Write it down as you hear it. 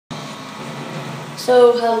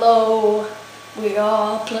So hello, we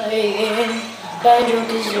are playing Banjo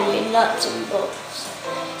Kazooie nuts and bolts.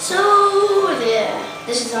 So yeah,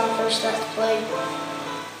 this is our first let's play.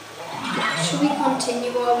 Should we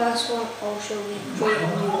continue our last one or should we create a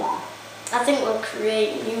new one? I think we'll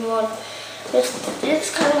create a new one.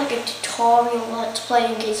 It's kind of like a tutorial let's play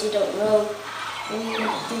in case you don't know. We do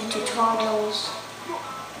tutorials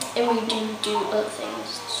and we do other things.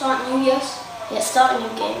 Start new, yes? Yeah, start a new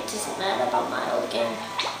game. It doesn't matter about my old game.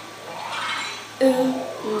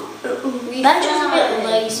 Banjo's a bit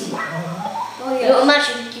lazy. Oh yeah. You know,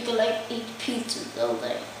 imagine you could like eat pizzas all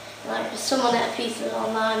day. Like if someone ate pizza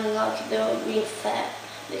online and like they were really fat,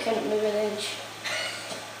 they couldn't move an inch.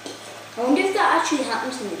 I wonder if that actually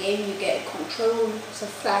happens in the game. You get controlled as a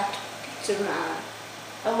fat pizza man.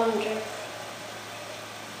 I wonder.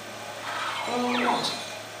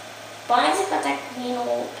 Why has it got that green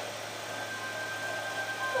orb?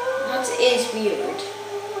 That is weird.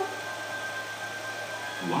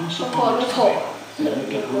 Once upon a time,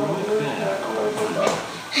 lived a heroic bear called Banjo. A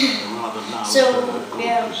rather loud bird called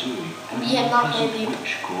Kazooie, and we had a not pleasant played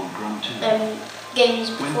witch called Gruntilda. Games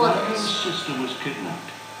When before Banjo's this. sister was kidnapped,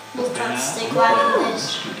 We'll the try to bear stay and quiet Gruntilda on this.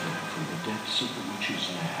 rescued her from the depths of the witch's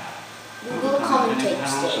lair. We will commentate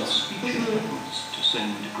Perils of still. speech impediments to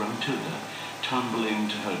send Gruntilda tumbling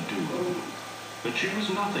to her doom. But she was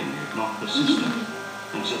nothing if not persistent,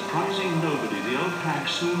 and surprising nobody, the old hag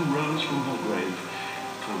soon rose from her grave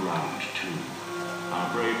for round two. Our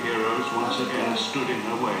brave heroes once again stood in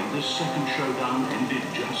her way, and this second showdown ended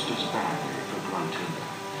just as badly for Gruntilda,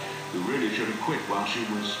 who really should have quit while she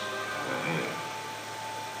was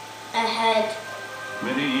Ahead.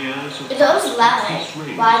 Many years of It does lag. peace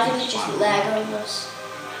reigned Why didn't in it just Spiral. lag on us?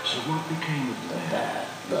 So what became of the bear?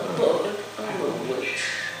 The bird and the witch.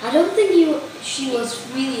 I don't think she was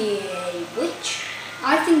really a witch.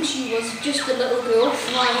 I think she was just a little girl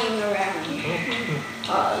flying around.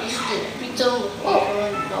 This is we don't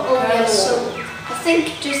Oh yeah, so I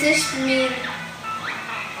think, does this mean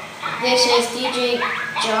this is DJ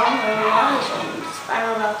John Horizon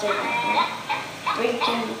Spiral out there.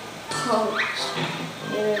 Breaking punks. I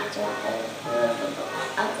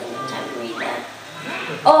think it's time to read that.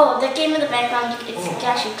 Oh, the game in the background, it's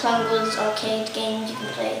actually Klungo's arcade game you can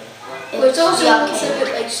play. well, it's also the looks a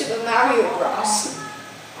bit like Super Mario Bros.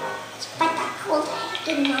 It's quite that cold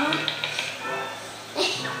headed now.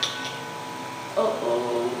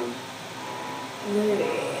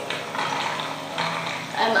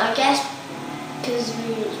 I guess because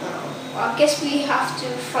I guess we have to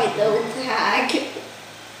fight the old hag.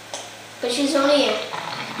 but she's only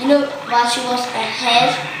you know, while she was a head,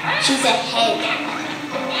 she's a head.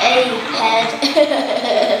 A head.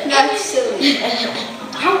 That's silly.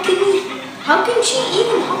 How can she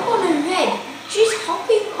even hop on her head? She's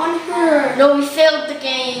hopping on her. No, we failed the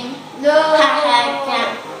game. No.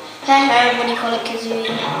 What do you call it,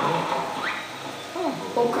 Kazooie?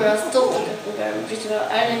 Oh, girl, I still think I can go just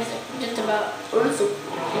about anything. Just about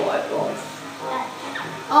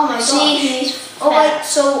Oh my gosh. Oh wait,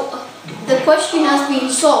 so the question has been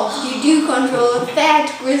solved. You do control a fat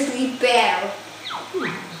grizzly bear.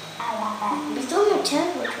 We still have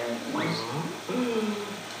territory.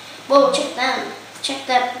 Whoa, check them. Check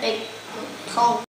that big punk.